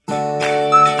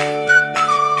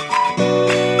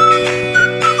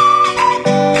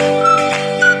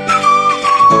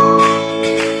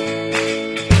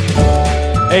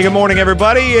Good morning,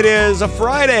 everybody. It is a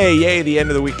Friday. Yay, the end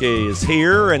of the week is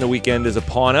here, and the weekend is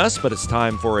upon us, but it's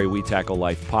time for a We Tackle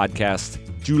Life podcast,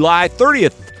 July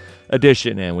 30th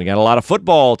edition, and we got a lot of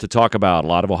football to talk about, a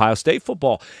lot of Ohio State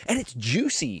football, and it's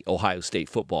juicy Ohio State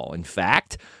football. In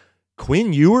fact,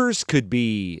 Quinn Ewers could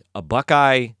be a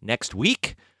Buckeye next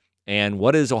week, and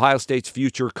what is Ohio State's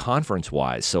future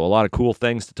conference-wise? So a lot of cool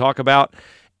things to talk about,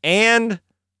 and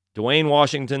Dwayne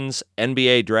Washington's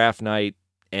NBA draft night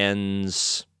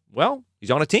ends, well, he's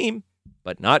on a team,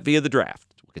 but not via the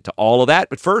draft. We'll get to all of that.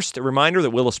 But first, a reminder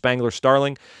that Willis Spangler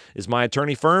Starling is my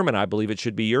attorney firm, and I believe it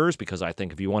should be yours because I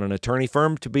think if you want an attorney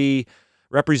firm to be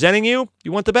representing you,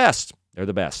 you want the best. They're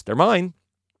the best. They're mine.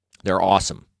 They're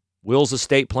awesome. Will's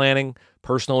estate planning,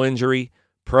 personal injury,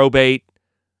 probate,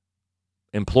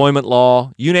 employment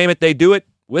law, you name it, they do it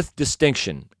with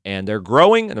distinction. And they're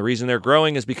growing, and the reason they're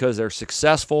growing is because they're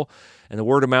successful, and the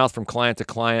word of mouth from client to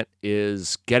client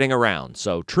is getting around.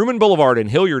 So Truman Boulevard in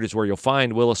Hilliard is where you'll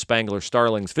find Willis Spangler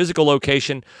Starling's physical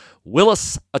location.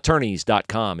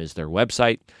 WillisAttorneys.com is their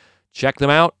website. Check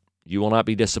them out. You will not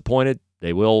be disappointed.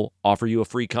 They will offer you a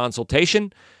free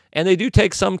consultation, and they do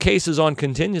take some cases on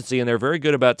contingency, and they're very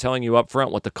good about telling you up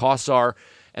front what the costs are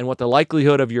and what the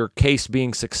likelihood of your case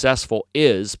being successful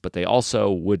is, but they also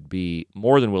would be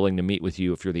more than willing to meet with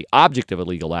you if you're the object of a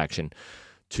legal action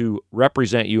to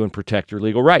represent you and protect your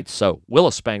legal rights. So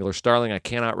Willis Spangler Starling, I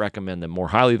cannot recommend them more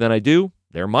highly than I do.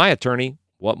 They're my attorney.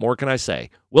 What more can I say?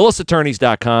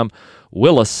 WillisAttorneys.com,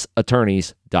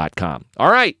 WillisAttorneys.com.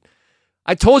 All right.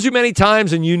 I told you many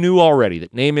times, and you knew already,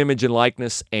 that name, image, and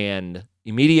likeness and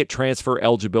immediate transfer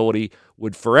eligibility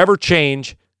would forever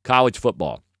change college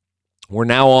football. We're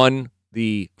now on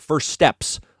the first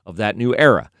steps of that new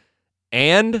era.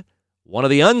 And one of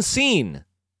the unseen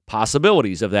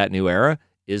possibilities of that new era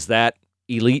is that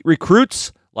elite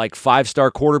recruits like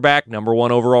five-star quarterback, number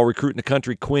one overall recruit in the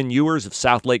country, Quinn Ewers of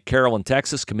South Lake Carrollton,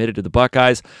 Texas, committed to the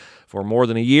Buckeyes for more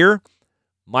than a year,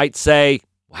 might say,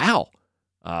 wow,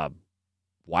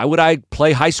 why would I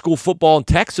play high school football in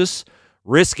Texas,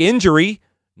 risk injury,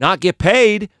 not get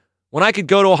paid, when I could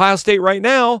go to Ohio State right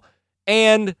now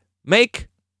and make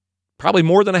probably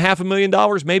more than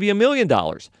 $500,000, maybe $1 million.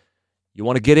 You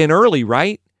want to get in early,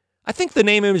 right? I think the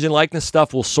name, image, and likeness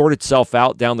stuff will sort itself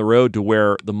out down the road to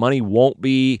where the money won't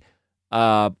be,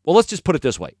 well, let's just put it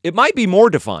this way. It might be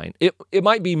more defined. It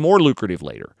might be more lucrative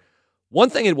later. One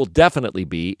thing it will definitely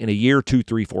be in a year, 2,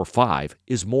 3, 4, 5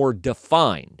 is more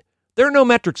defined. There are no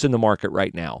metrics in the market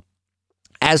right now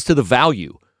as to the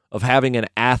value of having an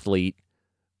athlete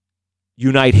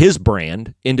unite his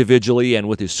brand individually and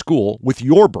with his school with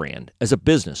your brand as a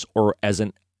business or as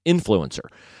an influencer.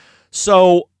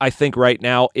 So I think right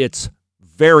now it's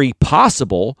very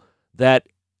possible that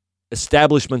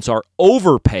establishments are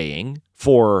overpaying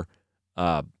for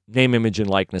name, image, and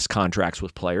likeness contracts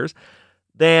with players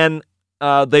than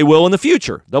they will in the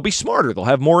future. They'll be smarter. They'll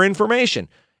have more information.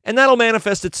 And that'll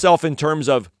manifest itself in terms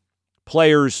of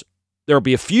players. There'll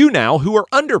be a few now who are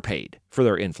underpaid for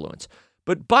their influence.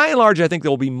 But by and large, I think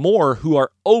there will be more who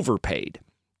are overpaid.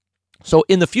 So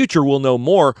in the future, we'll know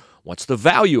more. What's the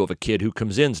value of a kid who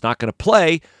comes in, is not going to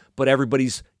play, but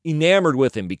everybody's enamored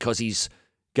with him because he's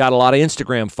got a lot of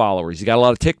Instagram followers. He's got a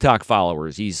lot of TikTok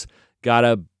followers. He's got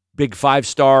a big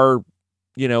 5-star,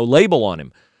 label on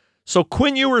him. So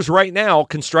Quinn Ewers right now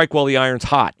can strike while the iron's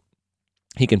hot.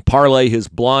 He can parlay his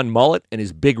blonde mullet and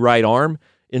his big right arm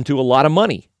into a lot of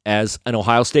money as an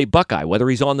Ohio State Buckeye, whether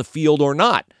he's on the field or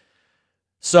not.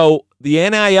 So the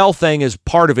NIL thing is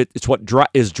part of it. It's what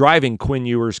is driving Quinn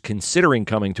Ewers considering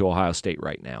coming to Ohio State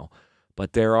right now.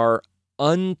 But there are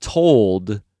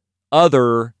untold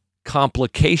other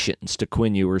complications to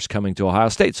Quinn Ewers coming to Ohio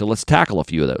State. So let's tackle a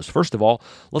few of those. First of all,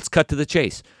 let's cut to the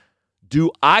chase. Do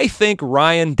I think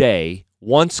Ryan Day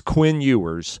wants Quinn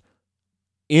Ewers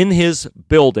in his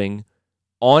building,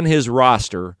 on his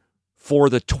roster for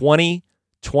the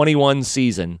 2021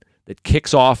 season that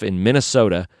kicks off in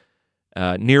Minnesota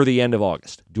near the end of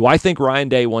August? Do I think Ryan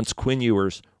Day wants Quinn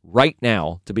Ewers right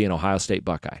now to be an Ohio State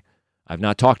Buckeye? I've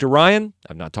not talked to Ryan.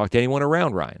 I've not talked to anyone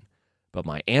around Ryan. But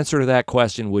my answer to that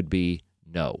question would be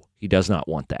no. He does not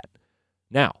want that.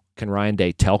 Now, can Ryan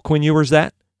Day tell Quinn Ewers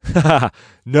that?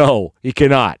 No, he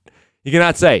cannot. He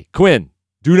cannot say, Quinn,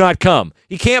 do not come.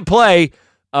 He can't play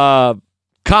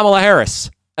Kamala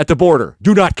Harris at the border.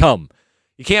 Do not come.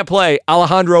 He can't play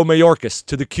Alejandro Mayorkas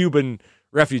to the Cuban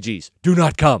refugees. Do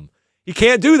not come. He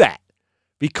can't do that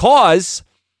because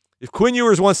if Quinn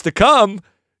Ewers wants to come,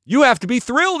 you have to be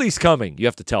thrilled he's coming. You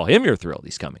have to tell him you're thrilled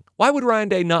he's coming. Why would Ryan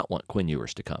Day not want Quinn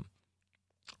Ewers to come?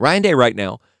 Ryan Day right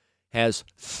now has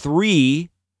 3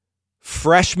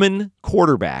 freshman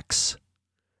quarterbacks,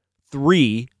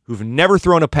 3 who've never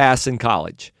thrown a pass in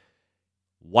college.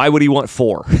 Why would he want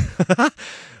 4?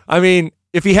 I mean,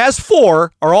 if he has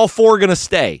 4, are all 4 going to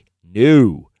stay?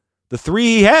 No. The 3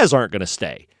 he has aren't going to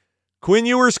stay. Quinn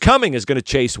Ewers coming is going to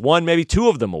chase 1, maybe 2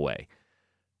 of them away.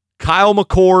 Kyle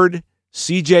McCord,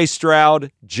 C.J.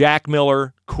 Stroud, Jack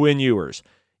Miller, Quinn Ewers.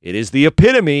 It is the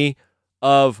epitome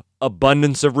of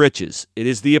abundance of riches. It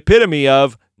is the epitome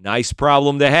of nice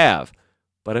problem to have.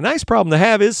 But a nice problem to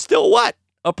have is still what?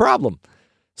 A problem.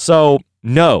 So,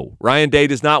 no, Ryan Day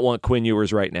does not want Quinn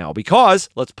Ewers right now because,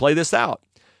 let's play this out.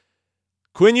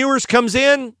 Quinn Ewers comes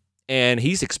in and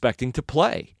he's expecting to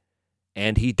play.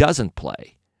 And he doesn't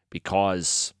play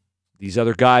because these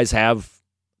other guys have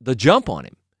the jump on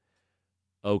him.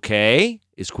 Okay,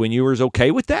 is Quinn Ewers okay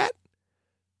with that?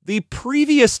 The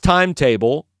previous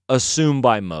timetable, assumed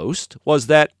by most, was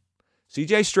that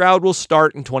C.J. Stroud will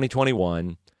start in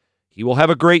 2021. He will have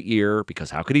a great year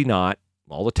because how could he not?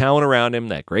 All the talent around him,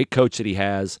 that great coach that he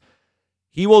has.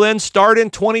 He will then start in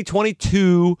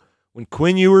 2022 when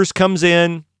Quinn Ewers comes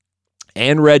in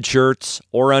and redshirts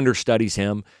or understudies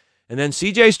him. And then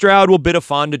C.J. Stroud will bid a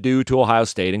fond-adieu to Ohio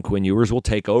State, and Quinn Ewers will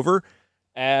take over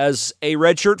as a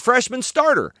redshirt freshman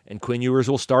starter. And Quinn Ewers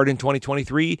will start in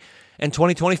 2023 and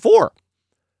 2024.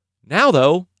 Now,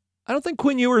 though, I don't think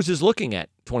Quinn Ewers is looking at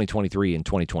 2023 and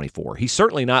 2024. He's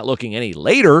certainly not looking any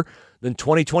later than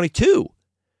 2022.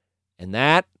 And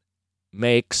that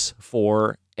makes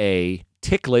for a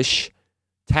ticklish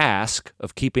task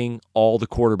of keeping all the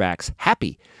quarterbacks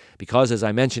happy. Because, as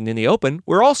I mentioned in the open,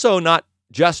 we're also not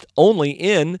just only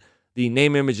in the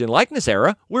name, image, and likeness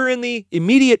era. We're in the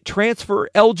immediate transfer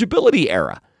eligibility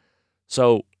era.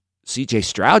 So C.J.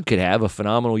 Stroud could have a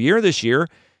phenomenal year this year,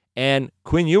 and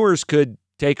Quinn Ewers could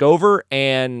take over,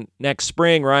 and next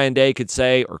spring Ryan Day could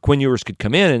say, or Quinn Ewers could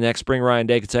come in, and next spring Ryan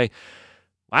Day could say,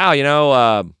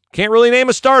 wow, can't really name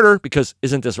a starter, because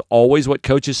isn't this always what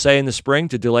coaches say in the spring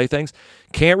to delay things?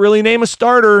 Can't really name a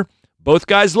starter. Both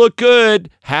guys look good.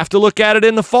 Have to look at it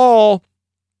in the fall.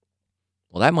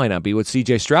 Well, that might not be what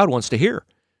C.J. Stroud wants to hear.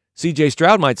 C.J.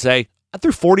 Stroud might say, I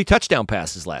threw 40 touchdown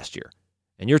passes last year,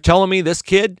 and you're telling me this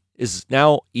kid is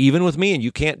now even with me and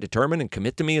you can't determine and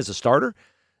commit to me as a starter?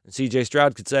 And C.J.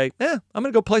 Stroud could say, I'm going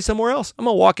to go play somewhere else. I'm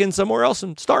going to walk in somewhere else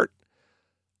and start.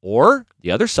 Or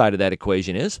the other side of that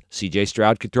equation is C.J.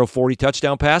 Stroud could throw 40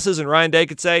 touchdown passes and Ryan Day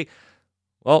could say,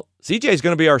 well, C.J. is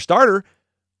going to be our starter.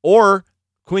 Or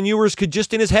Quinn Ewers could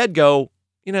just in his head go,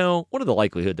 what are the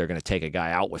likelihood they're going to take a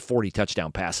guy out with 40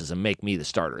 touchdown passes and make me the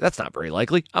starter? That's not very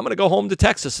likely. I'm going to go home to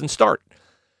Texas and start.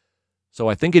 So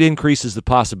I think it increases the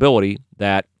possibility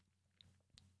that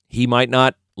he might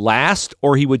not last,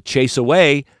 or he would chase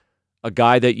away a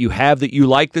guy that you have that you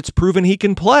like that's proven he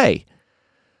can play.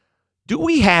 Do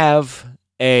we have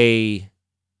a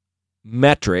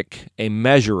metric, a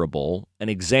measurable, an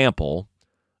example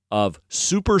of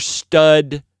super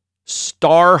stud,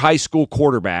 star high school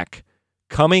quarterback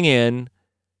coming in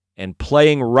and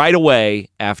playing right away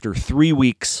after 3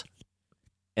 weeks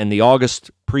in the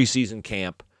August preseason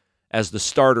camp as the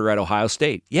starter at Ohio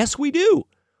State? Yes, we do.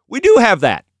 We do have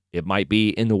that. It might be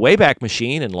in the Wayback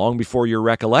Machine and long before your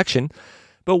recollection,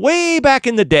 but way back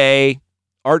in the day,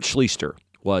 Art Schlichter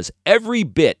was every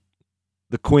bit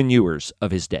the Quinn Ewers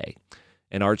of his day.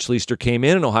 And Art Schlichter came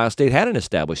in, and Ohio State had an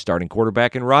established starting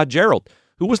quarterback in Rod Gerald,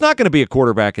 who was not going to be a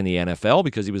quarterback in the NFL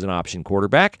because he was an option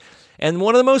quarterback. And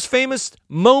one of the most famous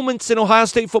moments in Ohio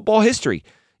State football history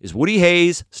is Woody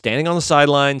Hayes standing on the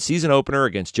sideline, season opener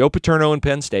against Joe Paterno in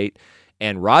Penn State,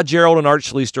 and Rod Gerald and Art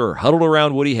Schlichter are huddled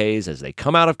around Woody Hayes as they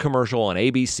come out of commercial on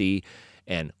ABC,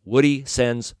 and Woody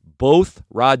sends both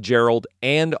Rod Gerald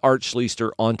and Art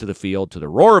Schlichter onto the field to the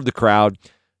roar of the crowd.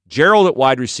 Gerald at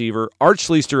wide receiver, Art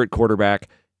Schlichter at quarterback.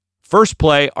 First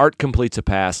play, Art completes a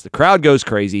pass. The crowd goes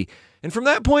crazy. And from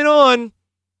that point on,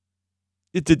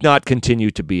 it did not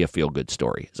continue to be a feel-good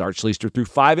story, as Art Schlichter threw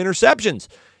 5 interceptions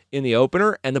in the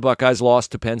opener, and the Buckeyes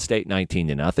lost to Penn State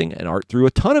 19-0. And Art threw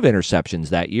a ton of interceptions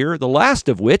that year, the last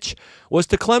of which was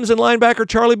to Clemson linebacker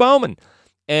Charlie Bauman.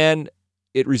 And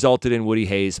it resulted in Woody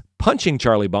Hayes punching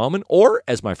Charlie Bauman, or,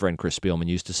 as my friend Chris Spielman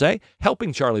used to say,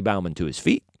 helping Charlie Bauman to his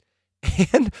feet.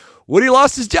 And Woody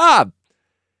lost his job.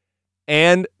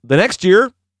 And the next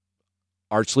year,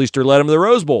 Art Schlichter led him to the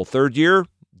Rose Bowl. Third year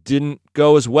didn't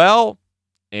go as well,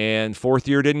 and fourth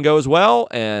year didn't go as well,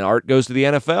 and Art goes to the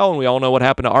NFL, and we all know what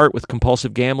happened to Art with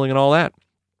compulsive gambling and all that.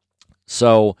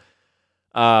 So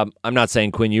I'm not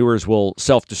saying Quinn Ewers will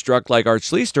self-destruct like Art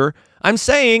Schlichter. I'm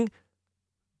saying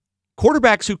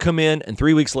quarterbacks who come in and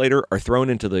 3 weeks later are thrown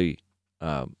into the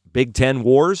Big Ten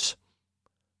wars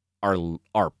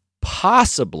are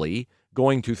possibly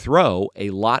going to throw a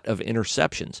lot of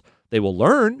interceptions. They will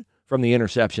learn from the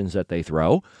interceptions that they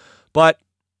throw. But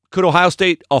could Ohio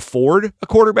State afford a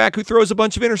quarterback who throws a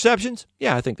bunch of interceptions?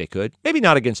 Yeah, I think they could. Maybe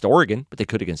not against Oregon, but they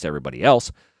could against everybody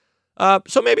else.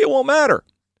 So maybe it won't matter.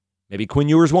 Maybe Quinn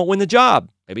Ewers won't win the job.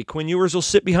 Maybe Quinn Ewers will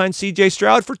sit behind C.J.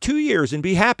 Stroud for 2 years and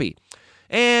be happy.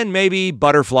 And maybe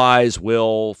butterflies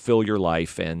will fill your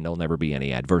life and there'll never be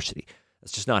any adversity.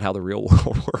 That's just not how the real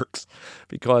world works,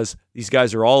 because these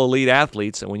guys are all elite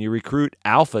athletes, and when you recruit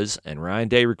alphas, and Ryan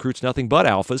Day recruits nothing but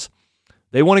alphas,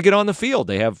 they want to get on the field.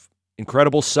 They have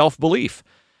incredible self-belief.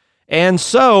 And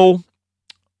so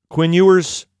Quinn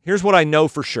Ewers, here's what I know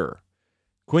for sure.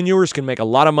 Quinn Ewers can make a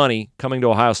lot of money coming to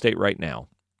Ohio State right now.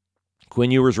 Quinn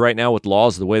Ewers right now, with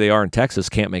laws the way they are in Texas,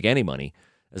 can't make any money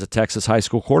as a Texas high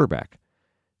school quarterback.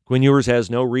 Quinn Ewers has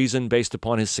no reason, based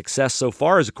upon his success so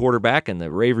far as a quarterback and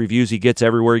the rave reviews he gets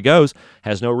everywhere he goes,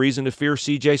 has no reason to fear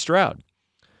C.J. Stroud.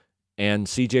 And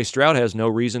C.J. Stroud has no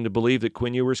reason to believe that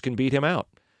Quinn Ewers can beat him out.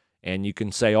 And you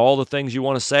can say all the things you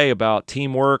want to say about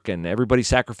teamwork and everybody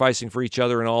sacrificing for each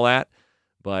other and all that,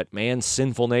 but man's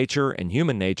sinful nature and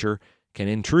human nature can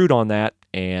intrude on that.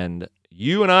 And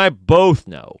you and I both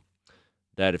know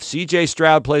that if C.J.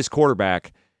 Stroud plays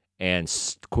quarterback and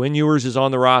Quinn Ewers is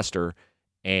on the roster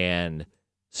and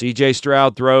C.J.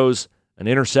 Stroud throws an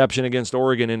interception against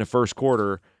Oregon in the first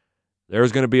quarter,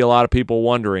 there's going to be a lot of people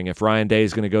wondering if Ryan Day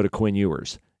is going to go to Quinn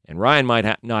Ewers. And Ryan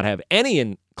might not have any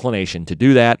inclination to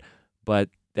do that, but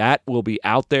that will be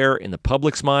out there in the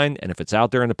public's mind. And if it's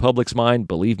out there in the public's mind,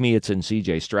 believe me, it's in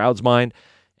C.J. Stroud's mind,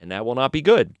 and that will not be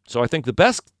good. So I think the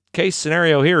best case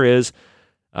scenario here is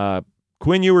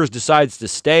Quinn Ewers decides to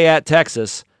stay at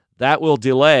Texas. That will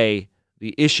delay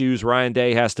the issues Ryan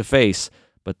Day has to face,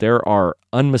 but there are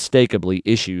unmistakably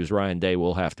issues Ryan Day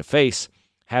will have to face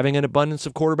having an abundance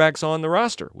of quarterbacks on the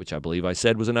roster, which I believe I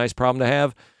said was a nice problem to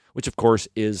have, which of course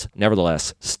is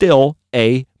nevertheless still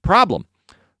a problem.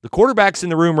 The quarterbacks in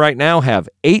the room right now have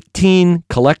 18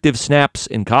 collective snaps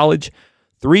in college,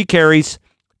 3 carries,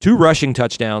 2 rushing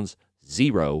touchdowns,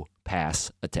 0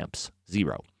 pass attempts.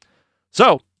 0.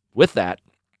 So, with that,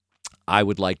 I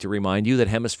would like to remind you that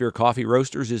Hemisphere Coffee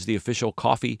Roasters is the official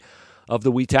coffee of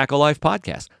the We Tackle Life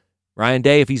podcast. Ryan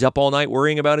Day, if he's up all night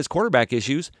worrying about his quarterback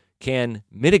issues, can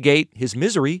mitigate his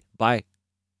misery by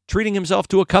treating himself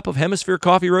to a cup of Hemisphere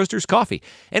Coffee Roasters coffee.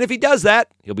 And if he does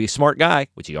that, he'll be a smart guy,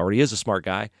 which he already is a smart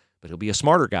guy, but he'll be a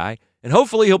smarter guy. And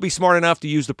hopefully he'll be smart enough to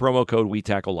use the promo code We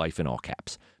Tackle Life in all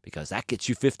caps, because that gets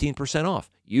you 15%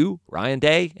 off. You, Ryan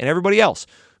Day, and everybody else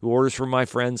who orders from my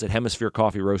friends at Hemisphere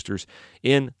Coffee Roasters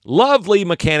in lovely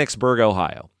Mechanicsburg,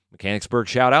 Ohio. Mechanicsburg,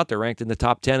 shout out. They're ranked in the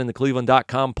top 10 in the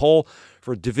Cleveland.com poll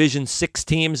for Division 6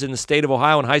 teams in the state of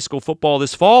Ohio in high school football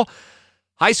this fall.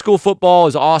 High school football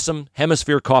is awesome.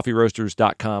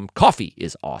 HemisphereCoffeeRoasters.com. Coffee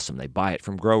is awesome. They buy it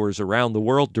from growers around the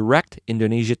world, direct,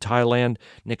 Indonesia, Thailand,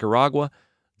 Nicaragua.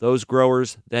 Those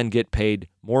growers then get paid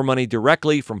more money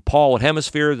directly from Paul at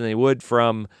Hemisphere than they would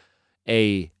from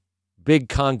a big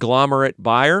conglomerate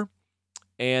buyer.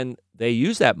 And they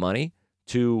use that money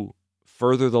to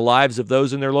further the lives of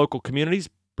those in their local communities,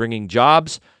 bringing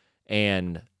jobs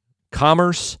and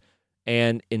commerce,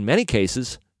 and in many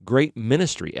cases, great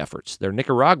ministry efforts. Their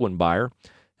Nicaraguan buyer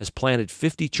has planted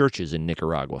 50 churches in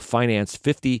Nicaragua, financed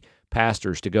 50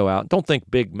 pastors to go out. Don't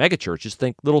think big mega churches,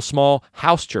 think little small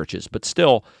house churches, but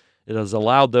still it has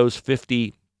allowed those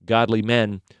 50 godly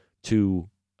men to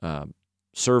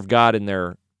serve God in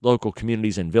their local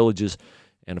communities and villages,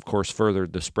 and of course further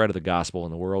the spread of the gospel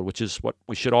in the world, which is what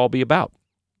we should all be about.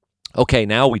 Okay,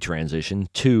 now we transition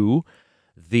to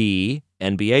the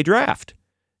NBA draft.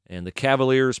 And the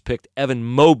Cavaliers picked Evan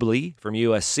Mobley from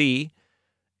USC,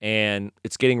 and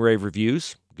it's getting rave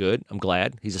reviews. Good, I'm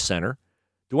glad. He's a center.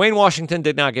 Dwayne Washington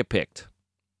did not get picked.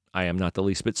 I am not the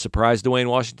least bit surprised Dwayne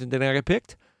Washington did not get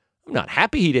picked. I'm not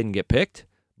happy he didn't get picked,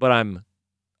 but I'm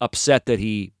upset that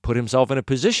he put himself in a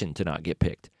position to not get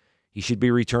picked. He should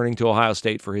be returning to Ohio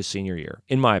State for his senior year,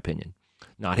 in my opinion.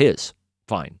 Not his.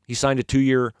 Fine. He signed a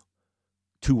two-year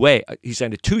two-way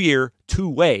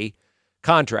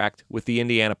contract with the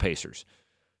Indiana Pacers.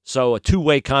 So a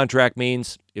two-way contract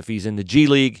means if he's in the G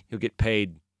League, he'll get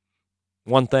paid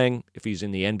one thing. If he's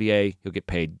in the NBA, he'll get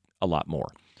paid a lot more.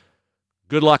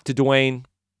 Good luck to Dwayne.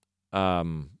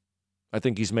 I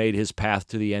think he's made his path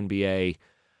to the NBA.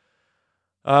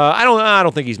 I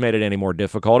don't think he's made it any more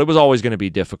difficult. It was always going to be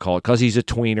difficult because he's a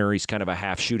tweener. He's kind of a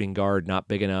half shooting guard, not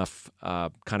big enough.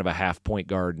 Kind of a half point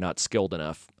guard, not skilled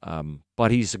enough.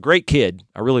 But he's a great kid.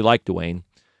 I really like Dwayne,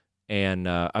 and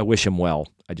I wish him well.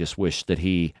 I just wish that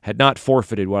he had not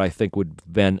forfeited what I think would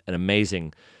have been an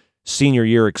amazing senior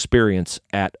year experience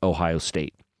at Ohio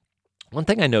State. One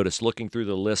thing I noticed looking through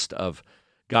the list of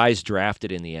guys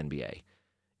drafted in the NBA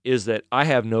is that I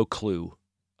have no clue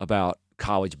about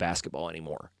college basketball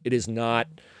anymore. It is not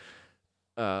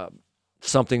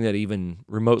something that even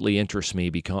remotely interests me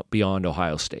beyond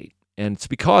Ohio State. And it's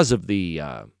because of the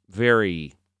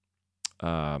very,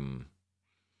 I don't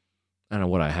know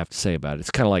what I have to say about it.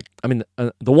 It's kind of like,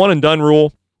 the one and done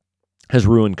rule has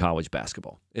ruined college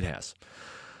basketball. It has.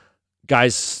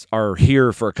 Guys are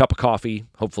here for a cup of coffee,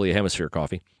 hopefully a Hemisphere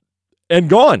coffee, and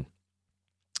gone.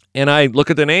 And I look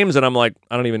at the names and I'm like,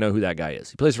 I don't even know who that guy is.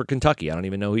 He plays for Kentucky. I don't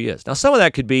even know who he is. Now, some of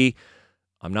that could be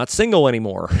I'm not single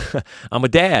anymore. I'm a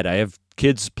dad. I have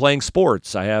kids playing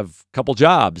sports. I have a couple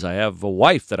jobs. I have a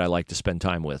wife that I like to spend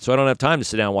time with. So I don't have time to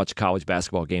sit down and watch a college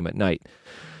basketball game at night.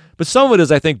 But some of it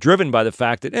is, I think, driven by the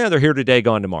fact that they're here today,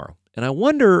 gone tomorrow. And I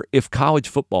wonder if college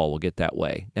football will get that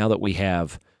way now that we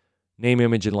have name,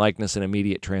 image, and likeness and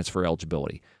immediate transfer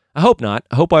eligibility. I hope not.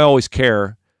 I hope I always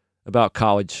care about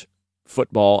college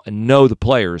football and know the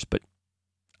players, but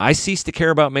I ceased to care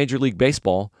about Major League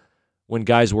Baseball when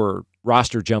guys were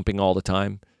roster jumping all the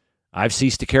time. I've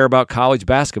ceased to care about college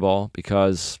basketball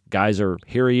because guys are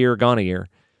here a year, gone a year.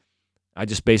 I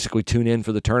just basically tune in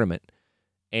for the tournament.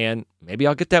 And maybe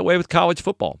I'll get that way with college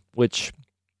football, which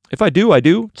if I do, I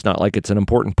do. It's not like it's an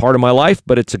important part of my life,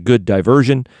 but it's a good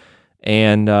diversion.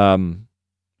 And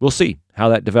we'll see how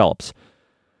that develops.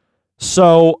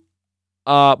 So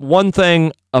one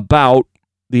thing about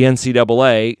the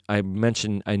NCAA,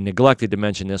 I neglected to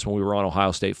mention this when we were on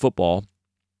Ohio State football,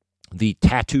 the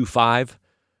Tattoo Five.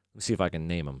 Let me see if I can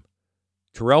name them.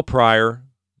 Terrell Pryor,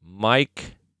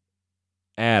 Mike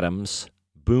Adams,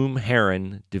 Boom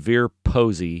Herron, DeVere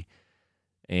Posey,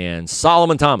 and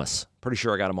Solomon Thomas. Pretty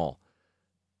sure I got them all.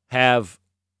 Have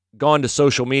gone to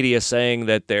social media saying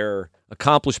that their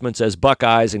accomplishments as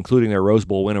Buckeyes, including their Rose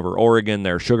Bowl win over Oregon,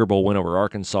 their Sugar Bowl win over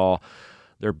Arkansas,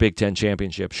 their Big Ten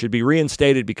championship, should be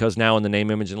reinstated because now in the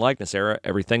name, image, and likeness era,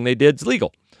 everything they did is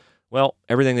legal. Well,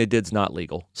 everything they did is not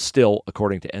legal, still,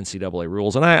 according to NCAA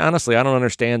rules. And I honestly don't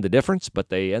understand the difference, but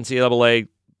the NCAA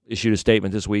issued a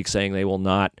statement this week saying they will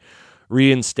not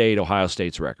reinstate Ohio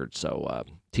State's record. So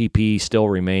TP still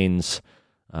remains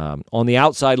on the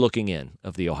outside looking in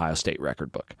of the Ohio State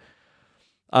record book.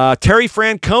 Terry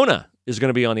Francona is going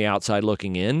to be on the outside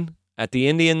looking in at the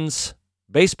Indians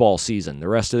baseball season the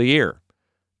rest of the year.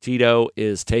 Tito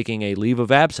is taking a leave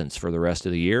of absence for the rest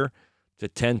of the year to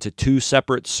tend to two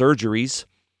separate surgeries.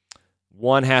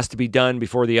 One has to be done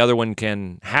before the other one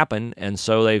can happen, and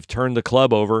so they've turned the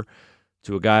club over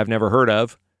to a guy I've never heard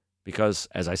of because,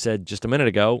 as I said just a minute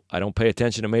ago, I don't pay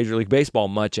attention to Major League Baseball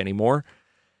much anymore.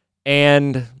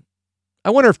 And I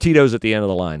wonder if Tito's at the end of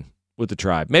the line with the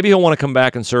Tribe. Maybe he'll want to come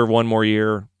back and serve one more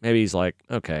year. Maybe he's like,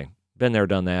 okay, been there,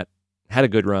 done that, had a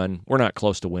good run. We're not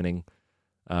close to winning.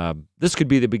 This could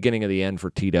be the beginning of the end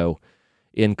for Tito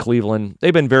in Cleveland.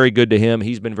 They've been very good to him.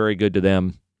 He's been very good to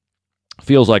them.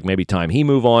 Feels like maybe time he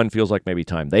move on. Feels like maybe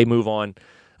time they move on.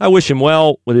 I wish him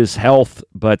well with his health,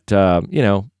 but,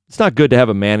 it's not good to have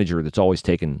a manager that's always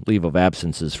taking leave of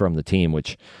absences from the team,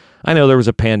 which I know there was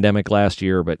a pandemic last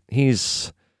year, but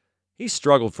he's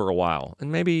struggled for a while.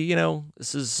 And maybe,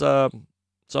 this is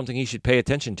something he should pay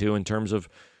attention to in terms of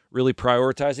really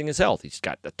prioritizing his health. He's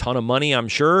got a ton of money, I'm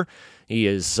sure. He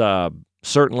is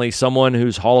certainly someone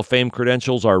whose Hall of Fame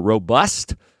credentials are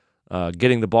robust,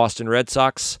 getting the Boston Red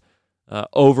Sox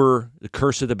over the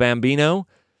curse of the Bambino.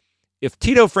 If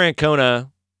Tito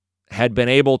Francona had been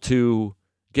able to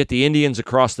get the Indians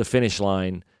across the finish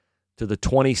line to the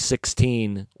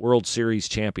 2016 World Series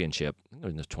championship, I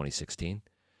think it was 2016,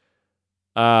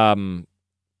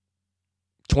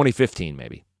 2015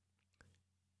 maybe,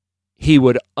 he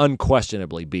would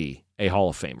unquestionably be a Hall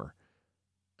of Famer.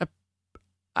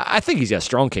 I think he's got a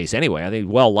strong case anyway. I think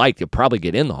he's well-liked. He'll probably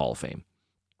get in the Hall of Fame.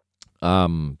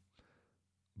 But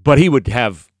he would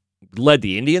have led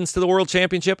the Indians to the World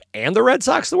Championship and the Red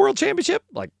Sox to the World Championship,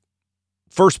 like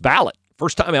first ballot,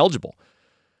 first time eligible.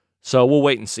 So we'll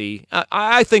wait and see.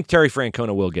 I think Terry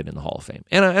Francona will get in the Hall of Fame,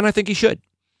 and I think he should.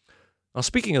 Now,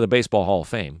 speaking of the Baseball Hall of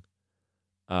Fame,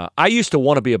 I used to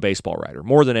want to be a baseball writer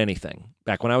more than anything.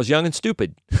 Back when I was young and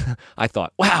stupid, I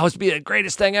thought, wow, this would be the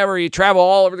greatest thing ever. You travel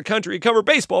all over the country, you cover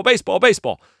baseball.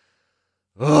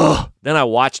 Ugh. Then I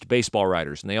watched baseball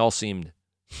writers, and they all seemed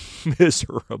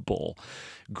miserable,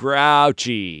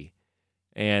 grouchy.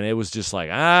 And it was just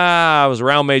like, I was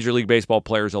around Major League Baseball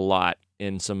players a lot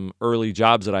in some early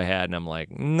jobs that I had, and I'm like,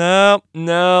 nope,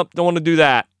 don't want to do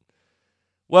that.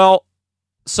 Well,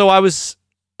 so I was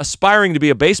aspiring to be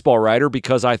a baseball writer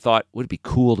because I thought, would it be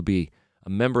cool to be a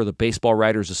member of the Baseball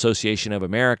Writers Association of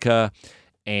America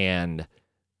and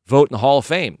vote in the Hall of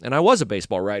Fame? And I was a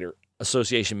baseball writer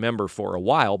association member for a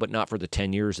while, but not for the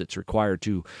 10 years it's required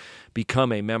to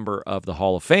become a member of the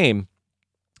Hall of Fame.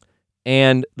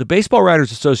 And the Baseball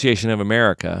Writers Association of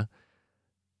America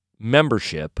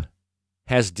membership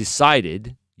has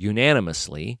decided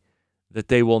unanimously that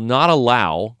they will not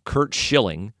allow Curt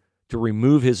Schilling to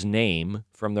remove his name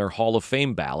from their Hall of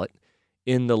Fame ballot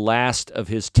in the last of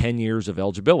his 10 years of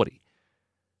eligibility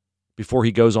before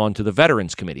he goes on to the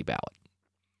Veterans Committee ballot.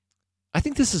 I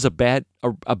think this is a bad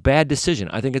decision.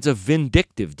 I think it's a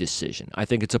vindictive decision. I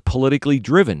think it's a politically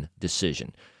driven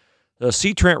decision.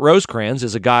 C. Trent Rosecrans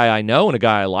is a guy I know and a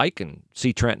guy I like, and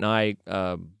C. Trent and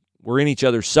I we're in each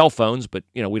other's cell phones, but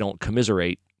we don't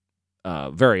commiserate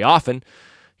very often.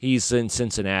 He's in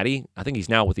Cincinnati. I think he's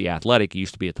now with The Athletic. He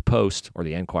used to be at the Post, or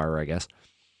the Enquirer, I guess.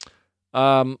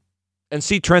 And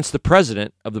C. Trent's the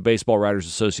president of the Baseball Writers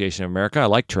Association of America. I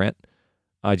like Trent.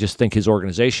 I just think his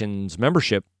organization's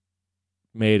membership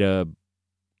made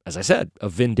as I said, a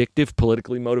vindictive,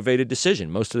 politically motivated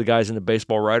decision. Most of the guys in the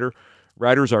Baseball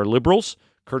Writers are liberals.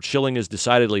 Curt Schilling is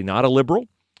decidedly not a liberal.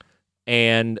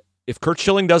 And if Curt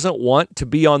Schilling doesn't want to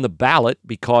be on the ballot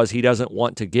because he doesn't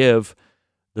want to give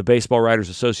the Baseball Writers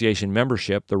Association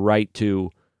membership the right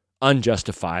to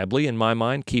unjustifiably, in my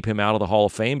mind, keep him out of the Hall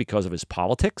of Fame because of his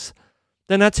politics,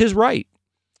 then that's his right.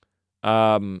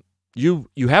 You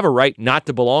have a right not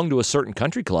to belong to a certain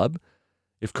country club.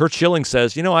 If Curt Schilling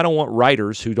says, I don't want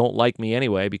writers who don't like me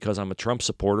anyway because I'm a Trump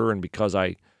supporter and because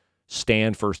I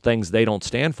stand for things they don't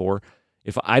stand for,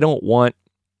 if I don't want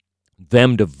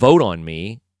them to vote on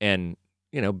me, and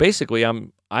basically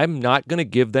I'm not going to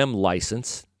give them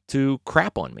license to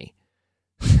crap on me.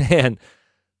 And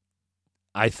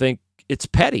I think it's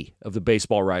petty of the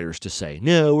baseball writers to say,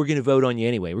 no, we're going to vote on you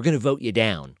anyway. We're going to vote you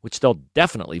down, which they'll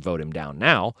definitely vote him down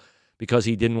now because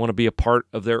he didn't want to be a part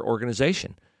of their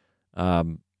organization.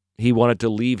 He wanted to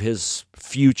leave his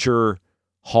future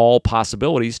Hall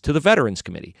possibilities to the Veterans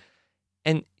Committee.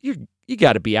 And you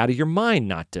got to be out of your mind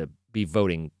not to be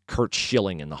voting Curt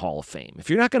Schilling in the Hall of Fame. If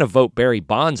you're not going to vote Barry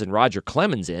Bonds and Roger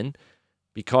Clemens in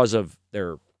because of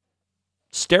their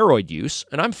steroid use,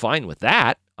 and I'm fine with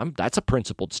that. That's a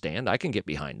principled stand. I can get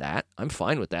behind that. I'm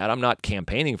fine with that. I'm not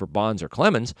campaigning for Bonds or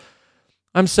Clemens.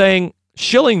 I'm saying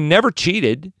Schilling never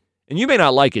cheated, and you may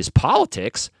not like his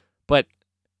politics, but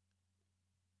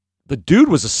the dude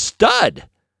was a stud,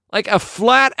 like a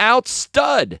flat-out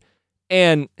stud.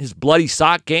 And his bloody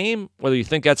sock game, whether you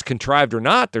think that's contrived or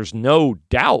not, there's no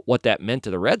doubt what that meant to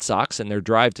the Red Sox and their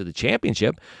drive to the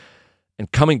championship. And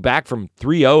coming back from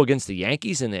 3-0 against the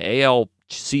Yankees in the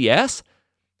ALCS,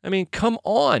 I mean, come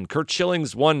on. Curt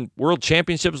Schilling's won world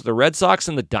championships with the Red Sox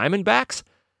and the Diamondbacks.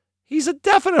 He's a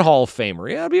definite Hall of Famer.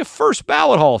 He ought to be a first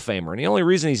ballot Hall of Famer. And the only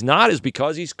reason he's not is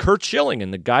because he's Curt Schilling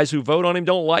and the guys who vote on him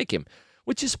don't like him,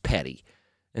 which is petty.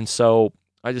 And so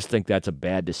I just think that's a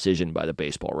bad decision by the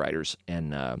baseball writers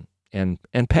and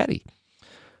petty.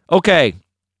 Okay.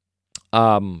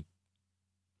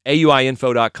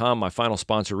 AUIinfo.com, my final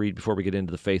sponsor read before we get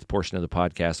into the faith portion of the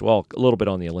podcast. Well, a little bit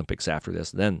on the Olympics after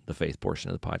this, then the faith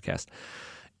portion of the podcast.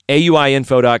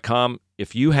 AUIinfo.com,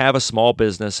 if you have a small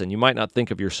business, and you might not think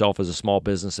of yourself as a small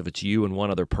business if it's you and one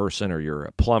other person, or you're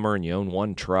a plumber and you own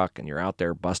one truck and you're out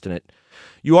there busting it,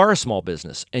 you are a small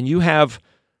business, and you have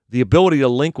the ability to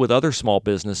link with other small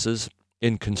businesses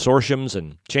in consortiums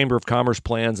and Chamber of Commerce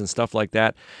plans and stuff like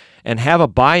that, and have a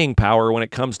buying power when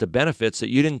it comes to benefits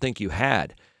that you didn't think you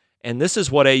had. And this is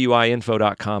what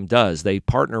AUIinfo.com does. They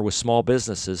partner with small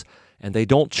businesses, and they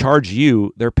don't charge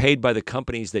you. They're paid by the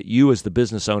companies that you as the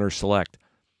business owner select.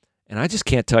 And I just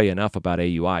can't tell you enough about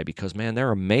AUI because, man,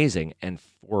 they're amazing. And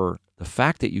for the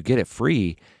fact that you get it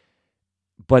free,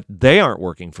 but they aren't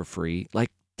working for free,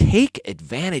 like, take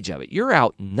advantage of it. You're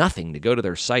out nothing to go to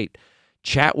their site,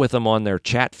 chat with them on their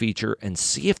chat feature, and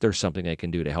see if there's something they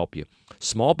can do to help you.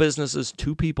 Small businesses,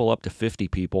 2 people up to 50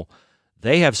 people.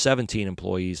 They have 17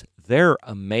 employees. They're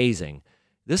amazing.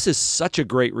 This is such a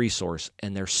great resource,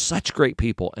 and they're such great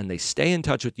people, and they stay in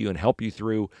touch with you and help you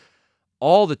through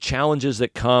all the challenges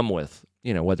that come with,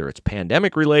 whether it's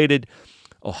pandemic related,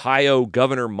 Ohio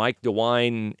Governor Mike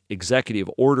DeWine executive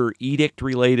order edict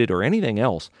related, or anything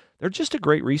else. They're just a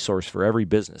great resource for every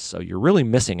business. So you're really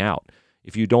missing out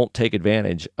if you don't take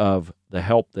advantage of the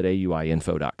help that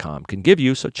AUIinfo.com can give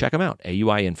you. So check them out,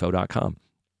 AUIinfo.com.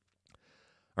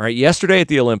 All right, yesterday at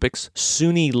the Olympics,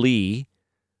 Suni Lee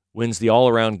wins the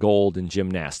all-around gold in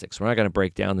gymnastics. We're not going to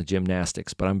break down the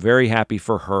gymnastics, but I'm very happy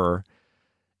for her.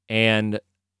 And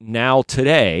now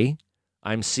today,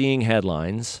 I'm seeing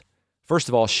headlines. First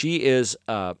of all, she is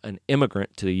an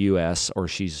immigrant to the U.S., or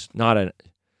she's not a...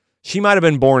 She might have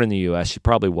been born in the U.S. She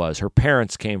probably was. Her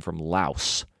parents came from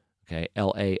Laos, okay,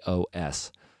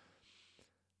 Laos.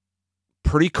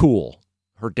 pretty cool.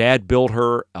 Her dad built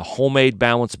her a homemade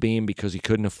balance beam because he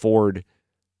couldn't afford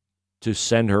to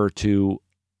send her to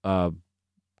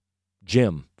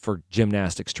gym for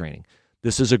gymnastics training.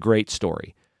 This is a great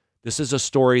story. This is a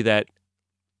story that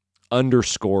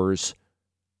underscores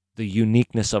the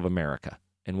uniqueness of America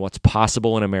and what's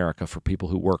possible in America for people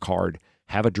who work hard,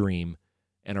 have a dream,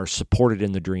 and are supported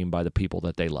in the dream by the people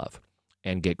that they love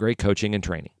and get great coaching and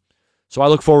training. So I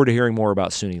look forward to hearing more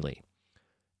about Suni Lee.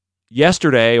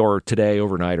 Yesterday or today,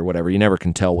 overnight or whatever, you never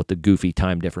can tell with the goofy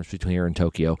time difference between here and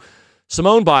Tokyo,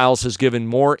 Simone Biles has given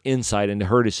more insight into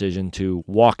her decision to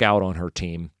walk out on her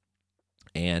team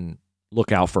and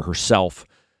look out for herself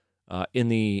in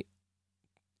the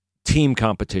team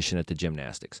competition at the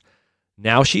gymnastics.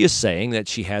 Now she is saying that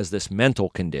she has this mental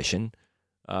condition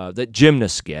that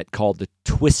gymnasts get called the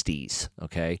twisties,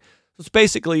 okay? So it's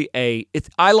basically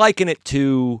I liken it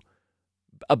to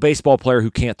a baseball player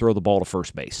who can't throw the ball to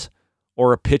first base,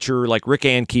 or a pitcher like Rick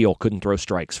Ankiel couldn't throw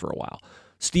strikes for a while.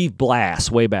 Steve Blass,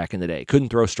 way back in the day, couldn't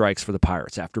throw strikes for the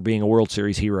Pirates after being a World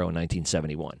Series hero in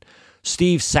 1971.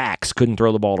 Steve Sachs couldn't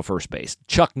throw the ball to first base.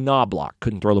 Chuck Knobloch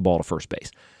couldn't throw the ball to first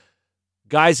base.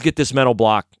 Guys get this mental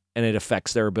block, and it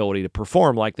affects their ability to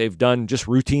perform like they've done just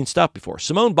routine stuff before.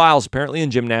 Simone Biles, apparently in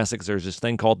gymnastics, there's this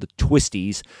thing called the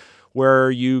twisties,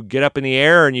 where you get up in the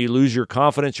air and you lose your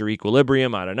confidence, your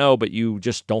equilibrium, I don't know, but you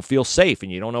just don't feel safe, and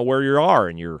you don't know where you are,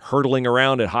 and you're hurtling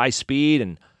around at high speed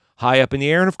and high up in the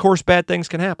air, and of course, bad things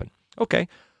can happen. Okay,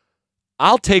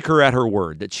 I'll take her at her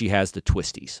word that she has the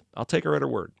twisties. I'll take her at her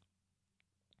word.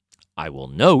 I will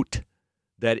note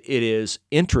that it is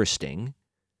interesting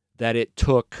that it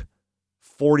took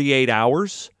 48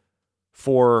 hours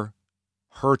for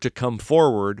her to come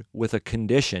forward with a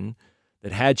condition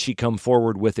that, had she come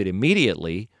forward with it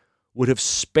immediately, would have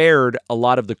spared a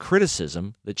lot of the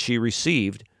criticism that she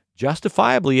received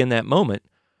justifiably in that moment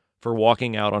for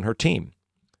walking out on her team.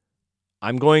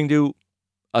 I'm going to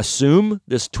assume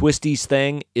this twisties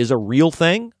thing is a real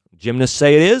thing. Gymnasts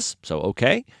say it is, so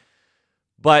okay.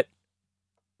 But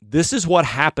this is what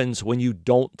happens when you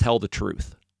don't tell the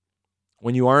truth,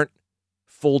 when you aren't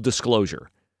full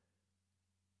disclosure.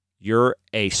 You're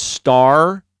a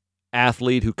star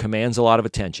athlete who commands a lot of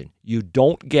attention. You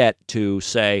don't get to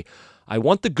say, I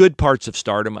want the good parts of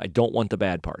stardom, I don't want the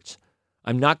bad parts.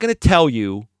 I'm not going to tell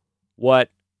you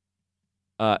what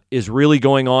is really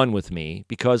going on with me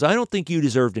because I don't think you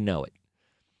deserve to know it.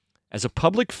 As a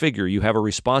public figure, you have a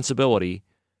responsibility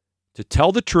to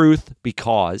tell the truth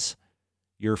because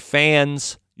your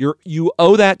fans, you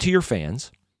owe that to your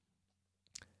fans,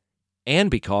 and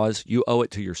because you owe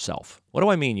it to yourself. What do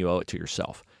I mean you owe it to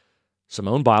yourself?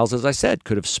 Simone Biles, as I said,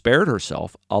 could have spared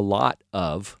herself a lot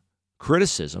of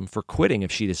criticism for quitting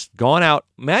if she'd just gone out.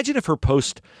 Imagine if her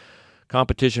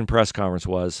post-competition press conference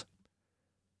was,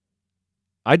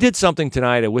 I did something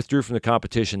tonight, I withdrew from the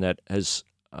competition that has,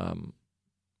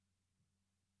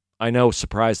 I know,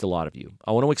 surprised a lot of you.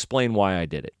 I want to explain why I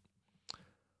did it.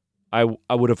 I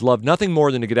would have loved nothing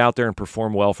more than to get out there and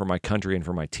perform well for my country and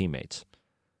for my teammates.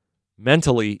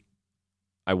 Mentally,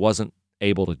 I wasn't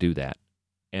able to do that.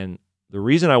 And the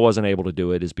reason I wasn't able to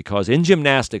do it is because in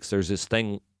gymnastics, there's this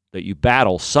thing that you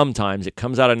battle sometimes. It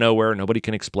comes out of nowhere. Nobody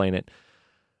can explain it.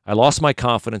 I lost my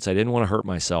confidence. I didn't want to hurt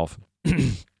myself.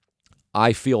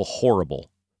 I feel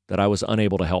horrible that I was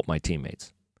unable to help my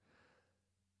teammates.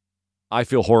 I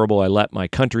feel horrible I let my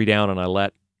country down and I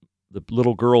let the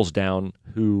little girls down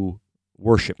who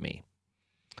worship me.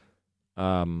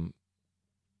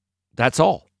 That's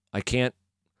all. I can't.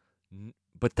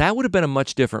 But that would have been a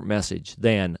much different message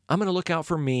than, I'm going to look out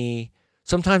for me.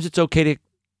 Sometimes it's okay to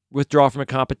withdraw from a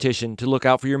competition, to look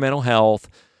out for your mental health.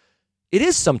 It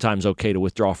is sometimes okay to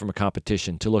withdraw from a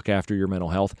competition to look after your mental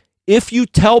health if you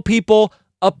tell people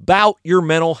about your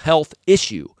mental health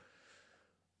issue.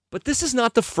 But this is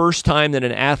not the first time that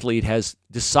an athlete has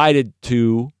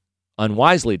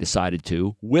unwisely decided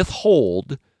to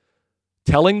withhold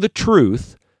telling the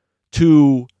truth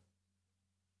to,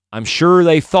 I'm sure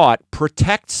they thought,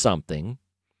 protect something,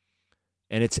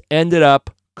 and it's ended up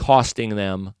costing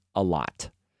them a lot.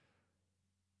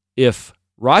 If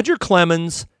Roger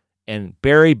Clemens and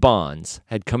Barry Bonds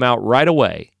had come out right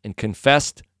away and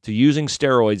confessed to using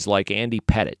steroids like Andy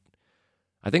Pettitte,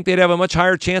 I think they'd have a much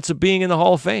higher chance of being in the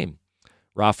Hall of Fame.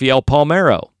 Rafael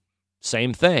Palmeiro,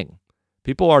 same thing.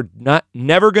 People are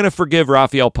never going to forgive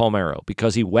Rafael Palmeiro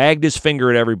because he wagged his finger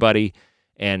at everybody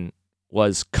and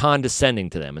was condescending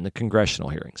to them in the congressional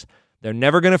hearings. They're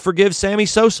never going to forgive Sammy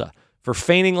Sosa for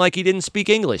feigning like he didn't speak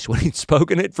English when he'd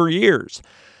spoken it for years.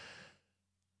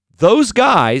 Those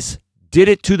guys did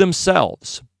it to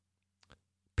themselves.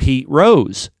 Pete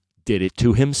Rose did it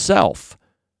to himself.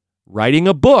 writing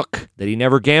a book that he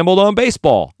never gambled on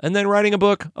baseball, and then writing a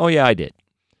book, oh yeah, I did.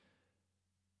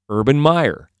 Urban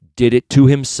Meyer did it to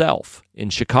himself in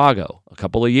Chicago a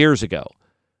couple of years ago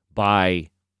by,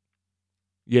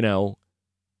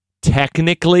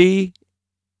 technically,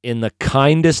 in the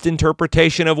kindest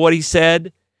interpretation of what he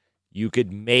said, you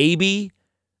could maybe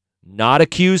not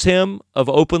accuse him of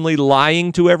openly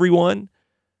lying to everyone,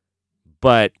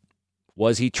 but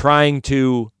was he trying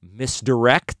to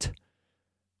misdirect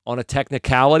on a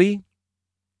technicality?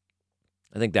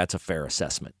 I think that's a fair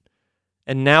assessment.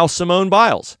 And now Simone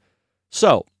Biles.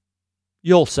 So,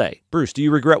 you'll say, Bruce, do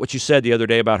you regret what you said the other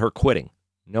day about her quitting?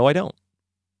 No, I don't.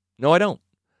 No, I don't.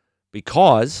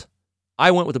 Because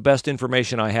I went with the best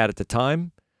information I had at the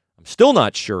time. I'm still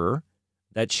not sure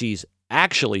that she's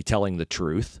actually telling the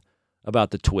truth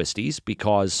about the twisties,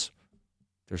 because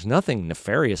there's nothing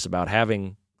nefarious about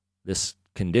having this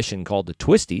condition called the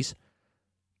twisties.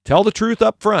 Tell the truth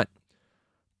up front.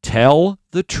 Tell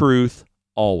the truth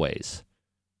always.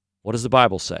 What does the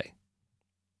Bible say?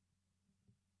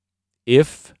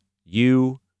 If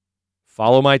you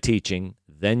follow my teaching,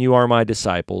 then you are my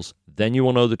disciples, then you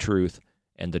will know the truth,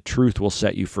 and the truth will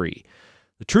set you free.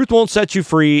 The truth won't set you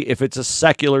free if it's a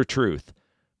secular truth,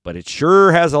 but it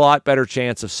sure has a lot better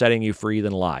chance of setting you free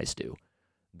than lies do,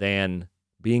 than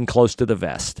being close to the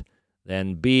vest,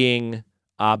 than being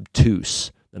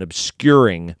obtuse, than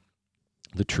obscuring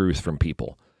the truth from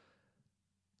people.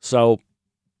 So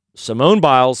Simone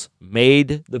Biles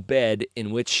made the bed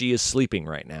in which she is sleeping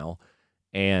right now,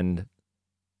 and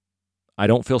I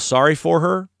don't feel sorry for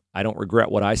her. I don't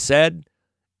regret what I said,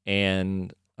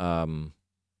 and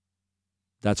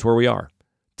that's where we are.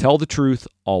 Tell the truth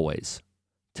always.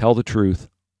 Tell the truth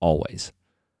always.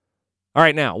 All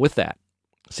right, now, with that,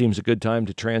 seems a good time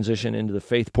to transition into the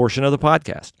faith portion of the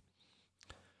podcast.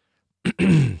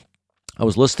 I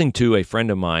was listening to a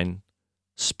friend of mine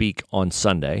speak on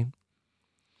Sunday,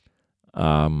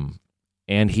 and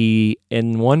he,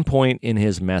 in one point in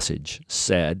his message,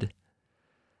 said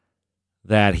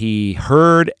that he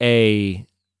heard a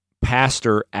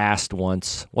pastor asked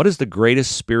once, what is the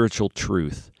greatest spiritual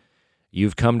truth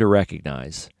you've come to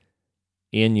recognize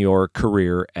in your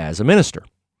career as a minister?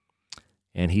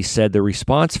 And he said the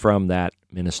response from that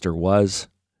minister was,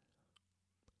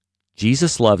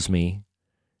 Jesus loves me,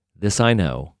 this I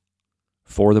know,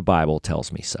 for the Bible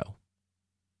tells me so.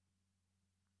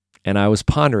 And I was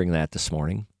pondering that this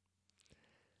morning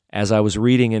as I was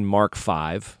reading in Mark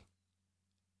 5,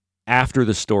 after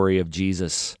the story of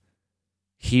Jesus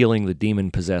healing the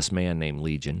demon-possessed man named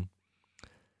Legion.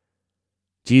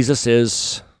 Jesus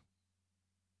is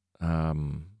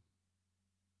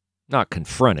not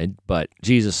confronted, but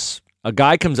a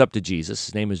guy comes up to Jesus.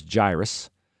 His name is Jairus.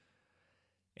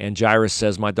 And Jairus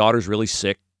says, my daughter's really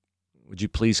sick. Would you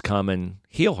please come and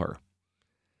heal her?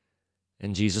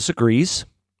 And Jesus agrees.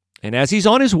 And as he's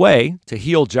on his way to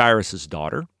heal Jairus'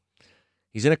 daughter,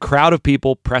 he's in a crowd of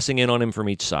people pressing in on him from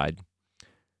each side.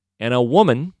 And a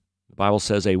woman, the Bible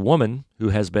says a woman who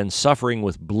has been suffering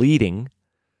with bleeding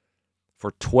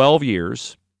for 12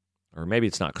 years, or maybe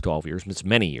it's not 12 years, but it's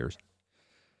many years.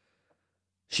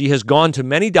 She has gone to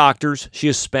many doctors. She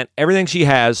has spent everything she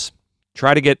has,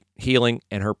 try to get healing,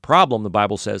 and her problem, the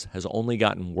Bible says, has only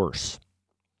gotten worse.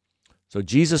 So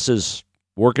Jesus is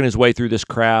working his way through this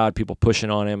crowd, people pushing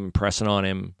on him, pressing on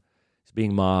him. He's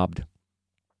being mobbed.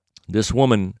 This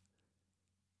woman,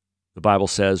 the Bible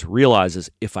says, realizes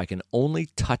if I can only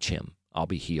touch him, I'll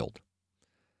be healed.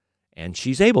 And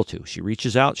she's able to. She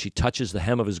reaches out, she touches the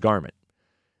hem of his garment.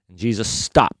 And Jesus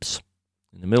stops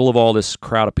in the middle of all this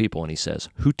crowd of people, and he says,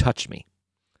 who touched me?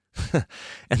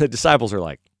 And the disciples are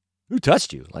like, who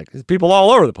touched you? Like, there's people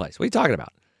all over the place. What are you talking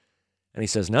about? And he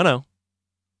says, no.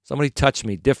 Somebody touched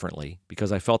me differently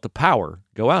because I felt the power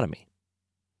go out of me.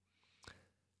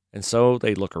 And so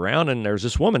they look around, and there's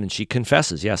this woman, and she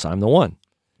confesses, yes, I'm the one.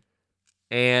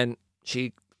 And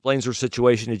she explains her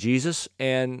situation to Jesus,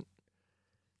 and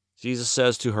Jesus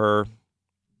says to her,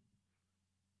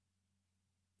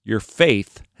 your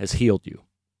faith has healed you.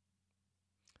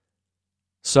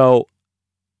 So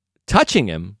touching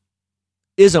him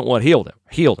isn't what healed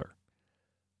her.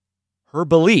 Her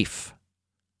belief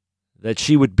that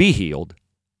she would be healed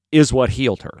is what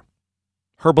healed her.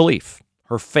 Her belief,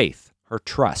 her faith, her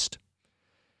trust.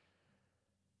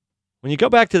 When you go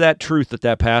back to that truth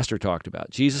that pastor talked about,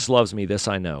 Jesus loves me, this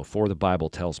I know, for the Bible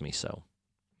tells me so.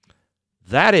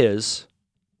 That is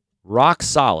rock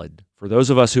solid for those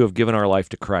of us who have given our life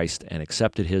to Christ and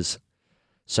accepted his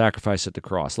sacrifice at the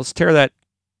cross. Let's tear that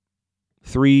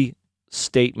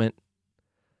 3-statement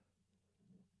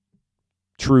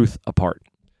truth apart.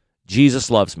 Jesus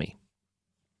loves me.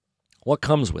 What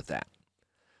comes with that?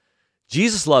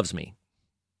 Jesus loves me.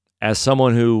 As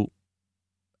someone who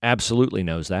absolutely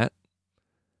knows that,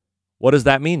 what does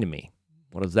that mean to me?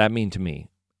 What does that mean to me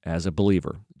as a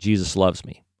believer? Jesus loves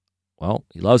me. Well,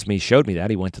 he loves me, showed me that.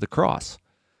 He went to the cross.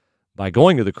 By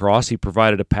going to the cross, he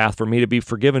provided a path for me to be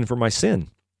forgiven for my sin,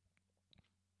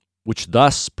 which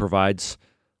thus provides,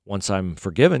 once I'm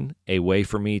forgiven, a way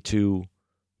for me to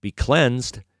be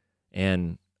cleansed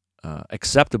and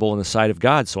acceptable in the sight of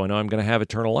God, so I know I'm going to have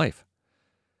eternal life.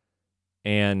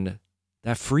 And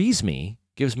that frees me,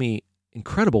 gives me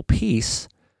incredible peace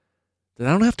that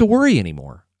I don't have to worry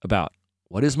anymore about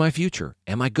what is my future?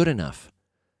 Am I good enough?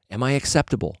 Am I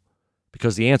acceptable?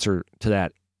 Because the answer to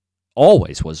that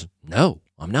always was, no,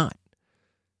 I'm not.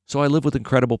 So I live with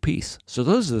incredible peace. So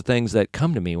those are the things that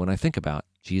come to me when I think about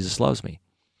Jesus loves me.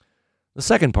 The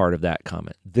second part of that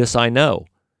comment, this I know.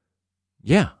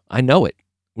 Yeah, I know it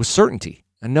with certainty.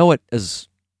 I know it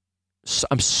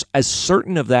I'm as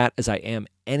certain of that as I am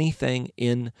anything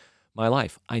in my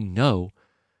life. I know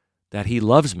that he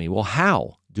loves me. Well,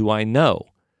 how do I know?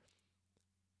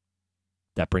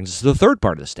 That brings us to the third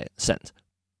part of the sentence.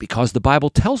 Because the Bible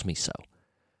tells me so.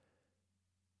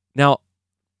 Now,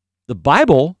 the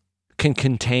Bible can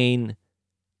contain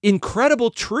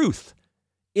incredible truth,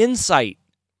 insight,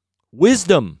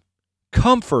 wisdom,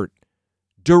 comfort,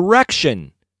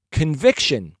 direction,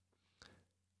 conviction.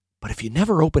 But if you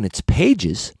never open its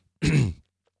pages,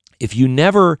 if you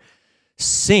never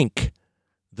sink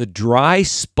the dry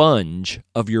sponge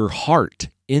of your heart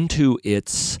into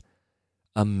its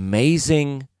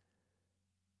amazing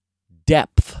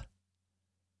depth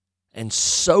and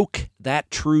soak that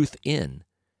truth in,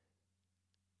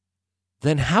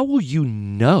 then how will you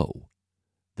know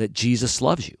that Jesus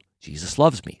loves you? Jesus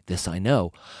loves me. This I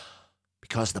know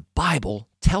because the Bible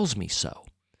tells me so.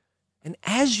 And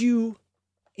as you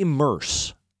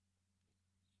immerse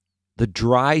the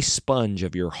dry sponge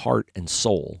of your heart and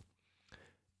soul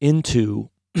into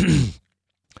the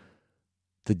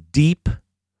deep,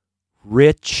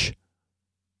 rich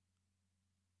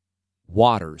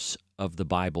waters of the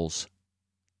Bible's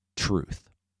truth,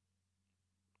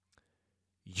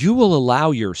 you will allow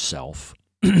yourself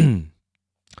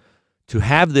to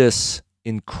have this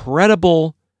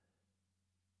incredible,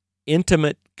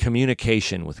 intimate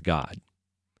communication with God.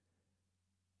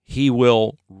 He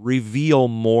will reveal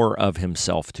more of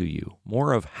himself to you,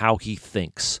 more of how he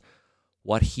thinks,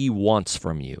 what he wants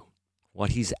from you,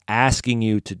 what he's asking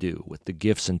you to do with the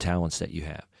gifts and talents that you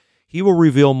have. He will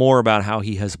reveal more about how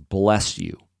he has blessed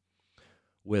you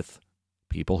with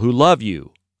people who love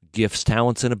you, gifts,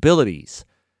 talents, and abilities.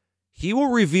 He will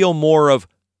reveal more of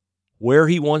where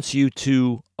he wants you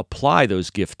to apply those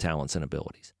gift, talents, and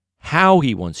abilities, how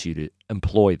he wants you to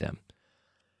employ them.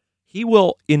 He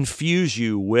will infuse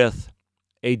you with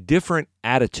a different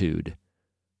attitude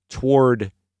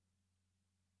toward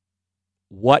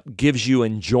what gives you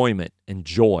enjoyment and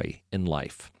joy in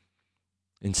life.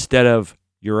 Instead of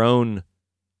your own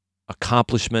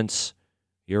accomplishments,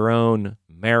 your own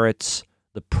merits,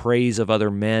 the praise of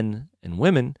other men and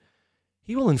women,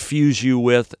 he will infuse you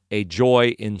with a joy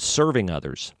in serving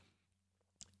others,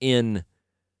 in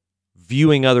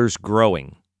viewing others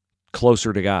growing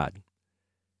closer to God.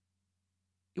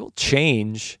 It will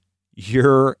change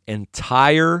your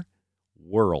entire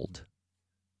world.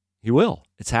 He will.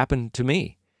 It's happened to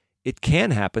me. It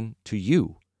can happen to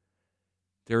you.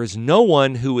 There is no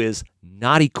one who is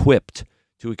not equipped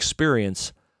to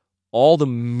experience all the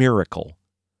miracle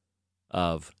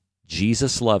of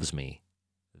Jesus loves me,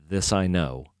 this I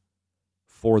know,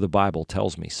 for the Bible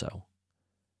tells me so.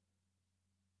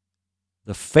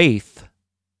 The faith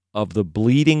of the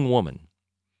bleeding woman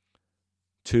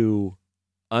to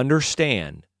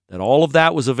understand that all of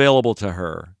that was available to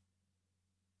her,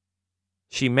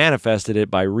 she manifested it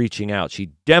by reaching out.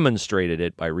 She demonstrated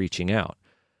it by reaching out.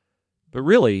 But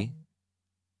really,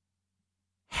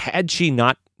 had she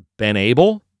not been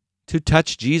able to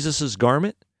touch Jesus'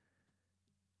 garment,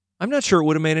 I'm not sure it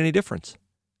would have made any difference.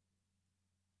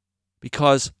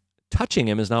 Because touching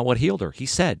him is not what healed her. He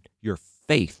said, your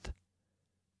faith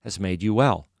has made you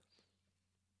well.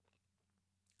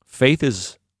 Faith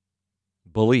is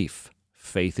belief.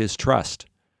 Faith is trust.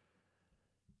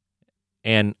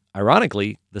 And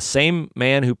ironically, the same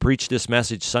man who preached this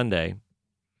message Sunday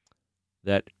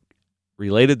that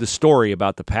related the story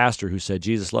about the pastor who said,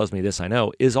 Jesus loves me, this I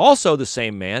know, is also the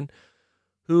same man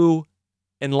who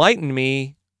enlightened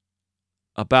me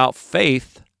about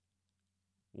faith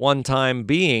one time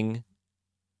being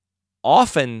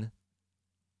often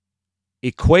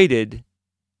equated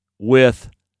with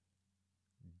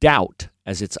doubt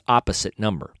as its opposite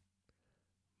number.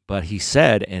 But he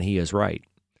said, and he is right,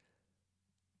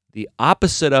 the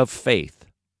opposite of faith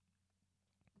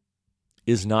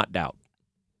is not doubt.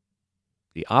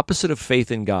 The opposite of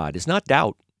faith in God is not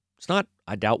doubt. It's not,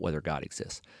 I doubt whether God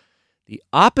exists. The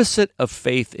opposite of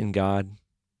faith in God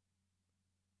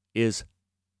is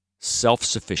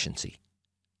self-sufficiency.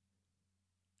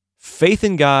 Faith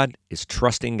in God is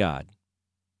trusting God.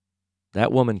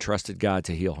 That woman trusted God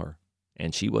to heal her,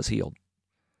 and she was healed.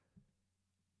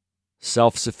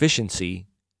 Self-sufficiency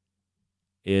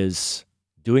is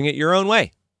doing it your own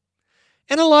way.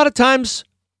 And a lot of times,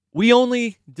 we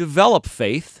only develop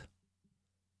faith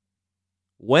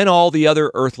when all the other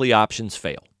earthly options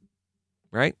fail,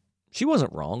 right? She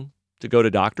wasn't wrong to go to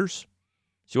doctors.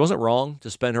 She wasn't wrong to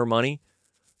spend her money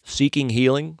seeking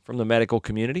healing from the medical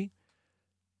community.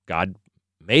 God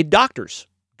made doctors.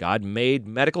 God made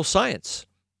medical science.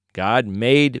 God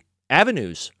made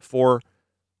avenues for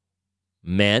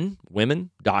men,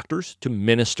 women, doctors to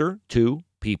minister to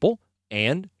people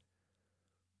and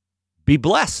be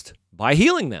blessed by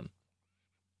healing them.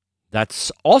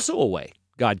 That's also a way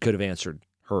God could have answered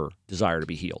her desire to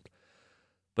be healed.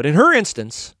 But in her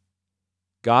instance,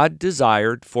 God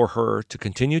desired for her to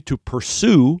continue to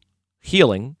pursue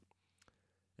healing,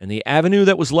 and the avenue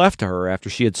that was left to her after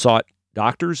she had sought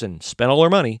doctors and spent all her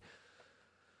money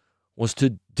was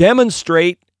to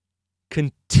demonstrate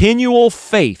continual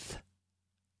faith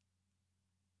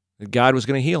that God was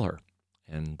going to heal her.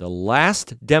 And the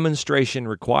last demonstration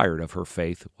required of her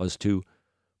faith was to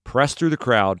press through the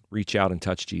crowd, reach out, and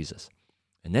touch Jesus.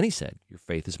 And then he said, your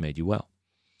faith has made you well.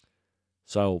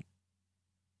 So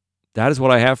that is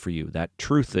what I have for you, that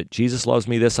truth that Jesus loves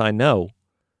me, this I know,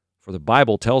 for the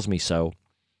Bible tells me so.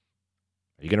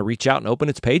 Are you going to reach out and open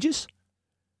its pages?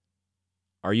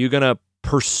 Are you going to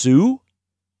pursue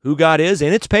who God is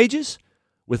in its pages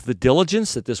with the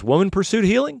diligence that this woman pursued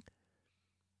healing?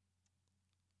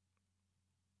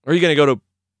 Or are you going to go to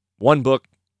one book,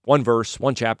 one verse,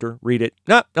 one chapter, read it?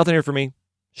 No, nothing here for me.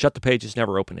 Shut the pages,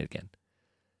 never open it again.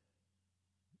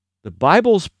 The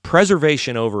Bible's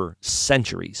preservation over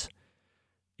centuries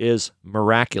is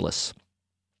miraculous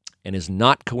and is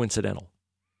not coincidental.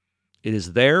 It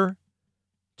is there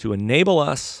to enable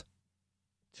us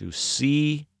to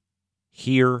see,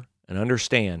 hear, and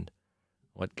understand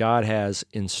what God has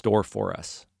in store for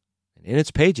us. And in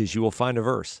its pages, you will find a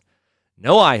verse.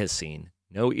 No eye has seen,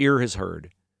 no ear has heard,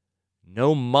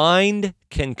 no mind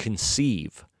can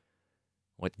conceive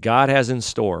what God has in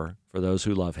store for those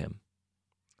who love him.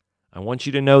 I want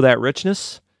you to know that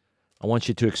richness. I want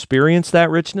you to experience that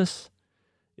richness.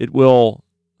 It will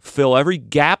fill every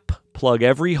gap, plug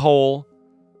every hole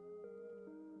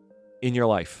in your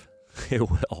life. It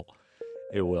will.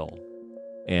 It will.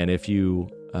 And if you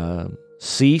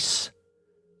cease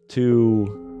to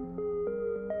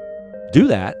do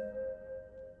that,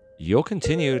 you'll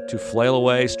continue to flail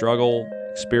away, struggle,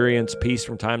 experience peace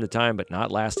from time to time, but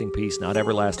not lasting peace, not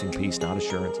everlasting peace, not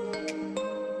assurance.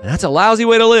 And that's a lousy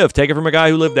way to live. Take it from a guy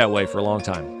who lived that way for a long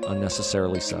time,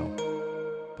 unnecessarily so.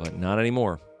 But not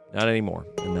anymore. Not anymore.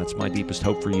 And that's my deepest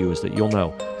hope for you, is that you'll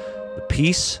know the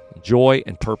peace, joy,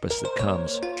 and purpose that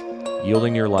comes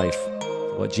yielding your life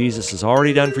to what Jesus has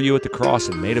already done for you at the cross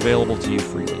and made available to you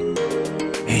freely.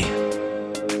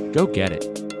 Man, go get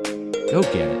it. Go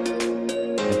get it.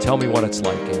 And tell me what it's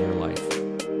like in your life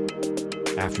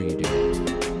after you do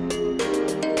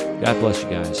it. God bless you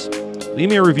guys. Leave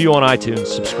me a review on iTunes,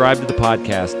 subscribe to the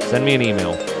podcast, send me an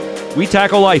email.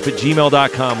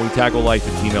 WeTackleLife@gmail.com,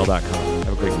 WeTackleLife@gmail.com.